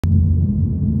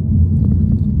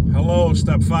Hello,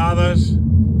 stepfathers.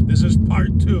 This is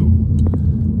part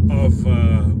 2 of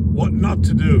what not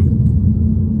to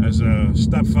do as a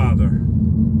stepfather,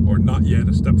 or not yet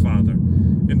a stepfather,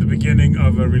 in the beginning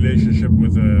of a relationship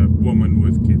with a woman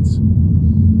with kids.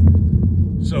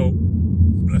 So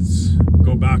let's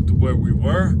go back to where we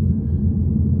were.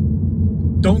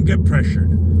 Don't get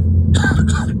pressured.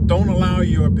 Don't allow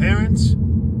your parents,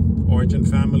 origin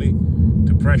family,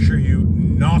 to pressure you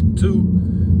not to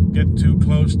get too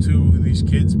close to these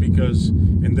kids, because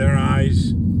in their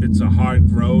eyes it's a hard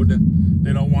road.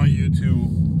 They don't want you to,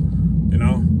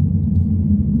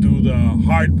 do the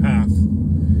hard path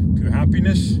to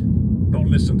happiness. Don't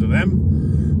listen to them.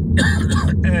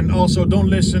 And also don't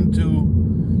listen to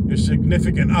your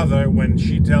significant other when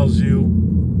she tells you,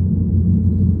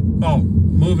 oh,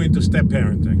 move into step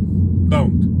parenting.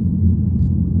 Don't.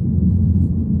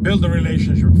 Build a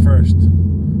relationship first.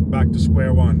 Back to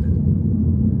square one.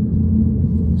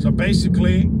 So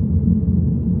basically,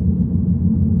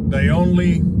 the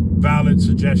only valid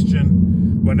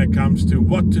suggestion when it comes to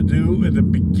what to do at the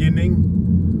beginning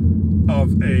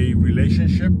of a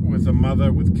relationship with a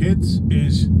mother with kids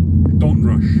is don't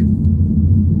rush.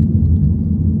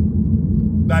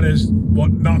 That is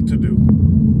what not to do.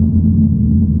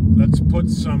 Let's put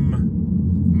some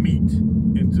meat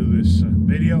into this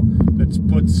video. Let's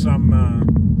put some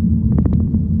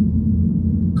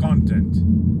content,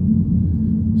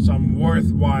 some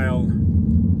worthwhile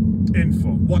info,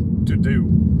 what to do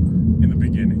in the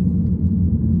beginning.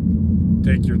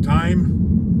 Take your time,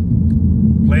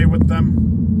 play with them.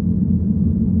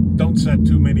 Don't set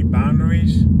too many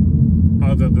boundaries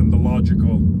other than the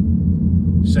logical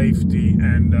safety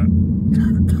and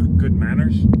good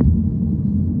manners.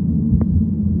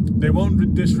 They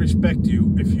won't disrespect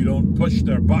you if you don't push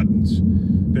their buttons.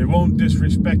 They won't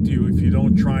disrespect you if you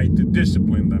don't try to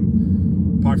discipline them.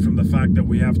 Apart from the fact that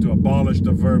we have to abolish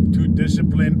the verb to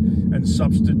discipline and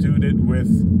substitute it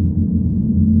with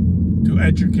to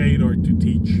educate or to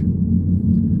teach.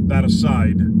 That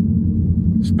aside,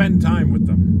 spend time with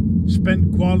them.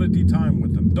 Spend quality time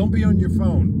with them. Don't be on your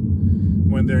phone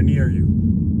when they're near you,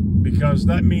 because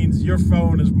that means your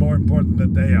phone is more important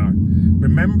than they are.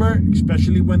 Remember,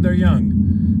 especially when they're young.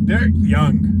 They're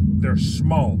young, they're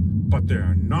small, but they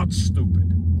are not stupid.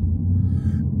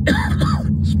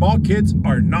 Small kids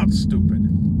are not stupid.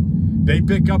 They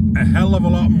pick up a hell of a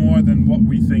lot more than what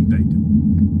we think they do.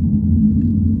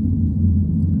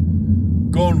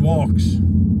 Go on walks.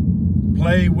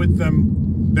 Play with them,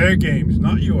 their games,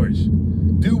 not yours.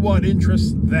 Do what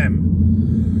interests them,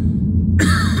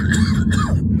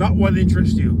 not what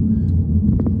interests you.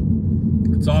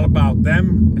 It's all about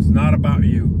them, it's not about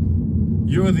you.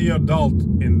 You're the adult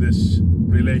in this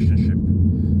relationship.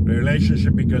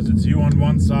 Because it's you on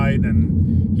one side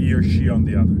and he or she on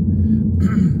the other.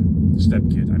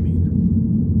 Stepkid, I mean.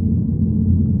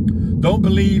 Don't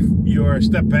believe you're a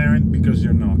step parent because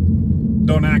you're not.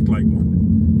 Don't act like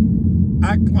one.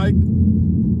 Act like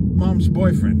mom's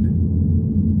boyfriend.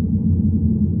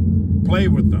 Play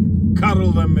with them.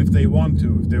 Cuddle them if they want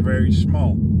to, if they're very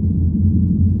small.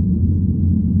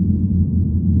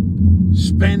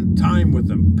 Spend time with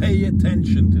them. Pay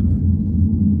attention to them.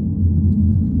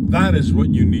 That is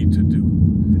what you need to do.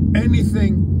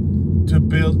 Anything to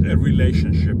build a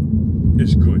relationship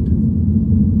is good.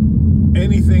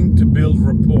 Anything to build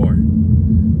rapport,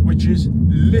 which is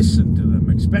listen to them,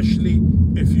 especially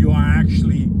if you are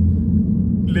actually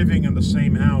living in the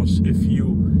same house, if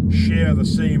you share the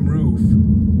same roof.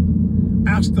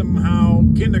 Ask them how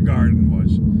kindergarten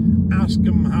was. Ask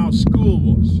them how school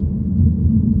was.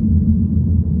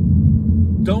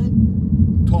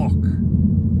 Don't talk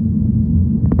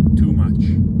too much.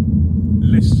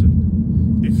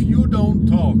 Listen. If you don't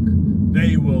talk,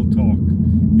 they will talk.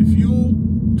 If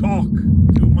you talk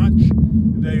too much,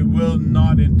 they will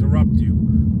not interrupt you,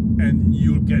 and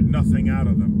you'll get nothing out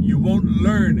of them. You won't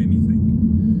learn anything.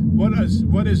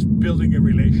 What is building a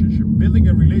relationship? Building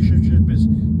a relationship is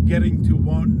getting to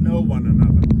know one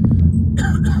another.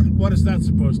 What is that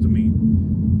supposed to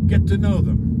mean? Get to know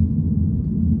them.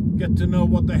 Get to know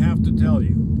what they have to tell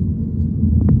you.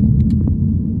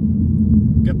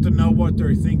 Get to know what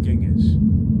their thinking is.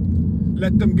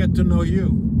 Let them get to know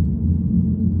you.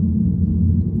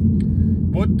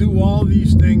 What do all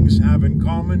these things have in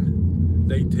common?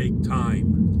 They take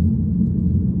time.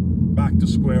 Back to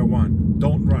square one.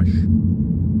 Don't rush.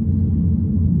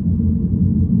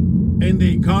 In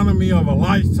the economy of a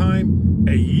lifetime,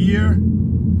 a year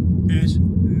is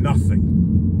nothing.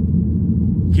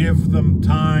 Give them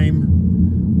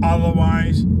time.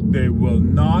 Otherwise, they will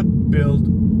not build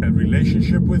a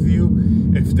relationship with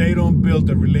you. If they don't build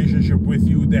a relationship with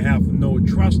you, they have no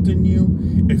trust in you.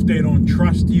 If they don't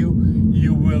trust you,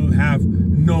 you will have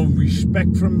no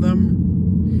respect from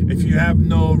them. If you have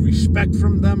no respect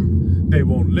from them, they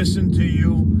won't listen to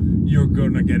you. You're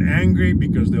going to get angry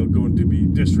because they're going to be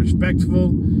disrespectful.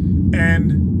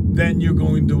 And then you're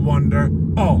going to wonder,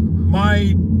 oh,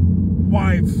 my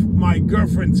wife, my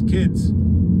girlfriend's kids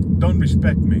don't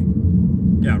respect me.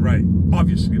 Yeah, right.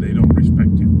 Obviously, they don't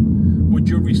respect you. Would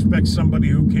you respect somebody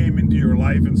who came into your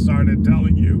life and started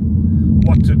telling you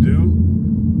what to do?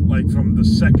 Like from the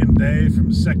second day, from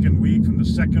the second week, from the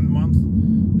second month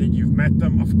that you've met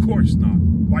them? Of course not.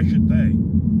 Why should they?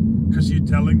 Because you're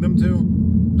telling them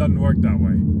to? Doesn't work that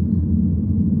way.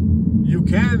 You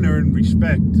can earn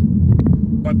respect,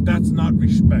 but that's not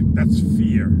respect. That's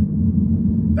fear.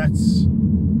 That's,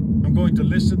 I'm going to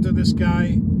listen to this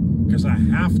guy because I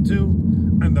have to.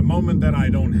 And the moment that I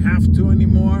don't have to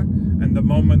anymore, and the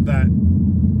moment that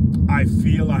I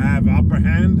feel I have upper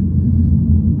hand,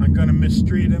 I'm going to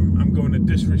mistreat him, I'm going to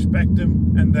disrespect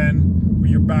him, and then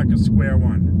you're back at square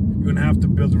one. You're going to have to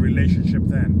build a relationship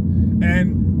then.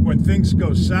 And when things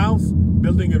go south,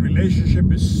 building a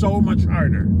relationship is so much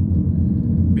harder.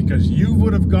 Because you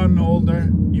would have gotten older,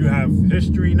 you have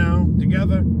history now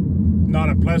together, not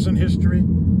a pleasant history.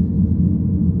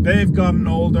 They've gotten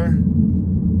older,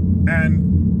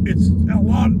 and it's a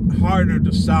lot harder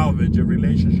to salvage a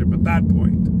relationship at that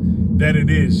point than it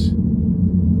is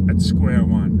at square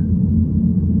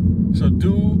one. So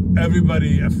do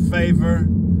everybody a favor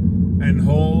and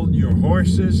hold your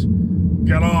horses.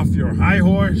 Get off your high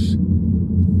horse.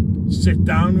 Sit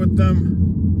down with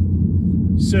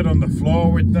them. Sit on the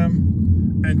floor with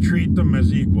them and treat them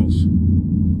as equals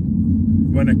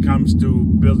when it comes to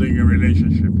building a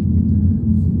relationship.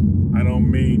 I don't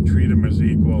mean treat them as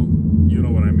equal. You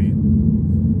know what I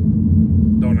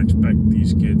mean. Don't expect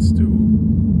these kids to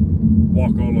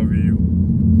walk all over you.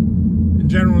 And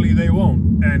generally they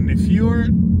won't. And if you're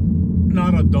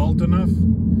not adult enough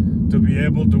to be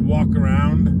able to walk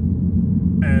around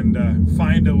and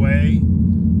find a way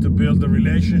to build a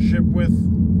relationship with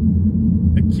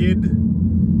a kid,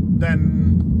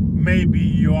 then maybe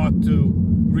you ought to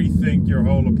rethink your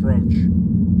whole approach.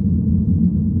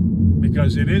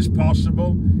 Because it is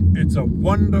possible. It's a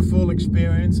wonderful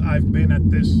experience. I've been at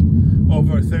this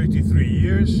over 33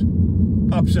 years.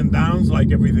 Ups and downs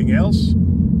like everything else.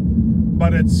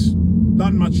 But it's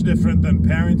not much different than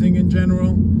parenting in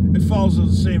general. It follows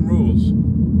the same rules.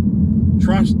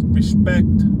 Trust,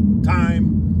 respect,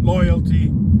 time, loyalty,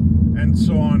 and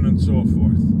so on and so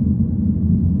forth.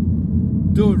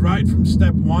 Do it right from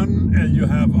step one and you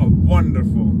have a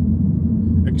wonderful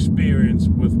experience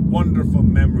with wonderful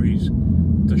memories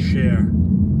to share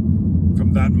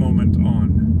from that moment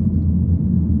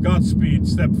on. Godspeed,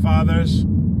 stepfathers.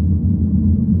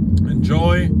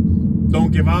 Enjoy,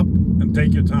 don't give up, and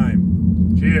take your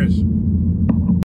time. Cheers.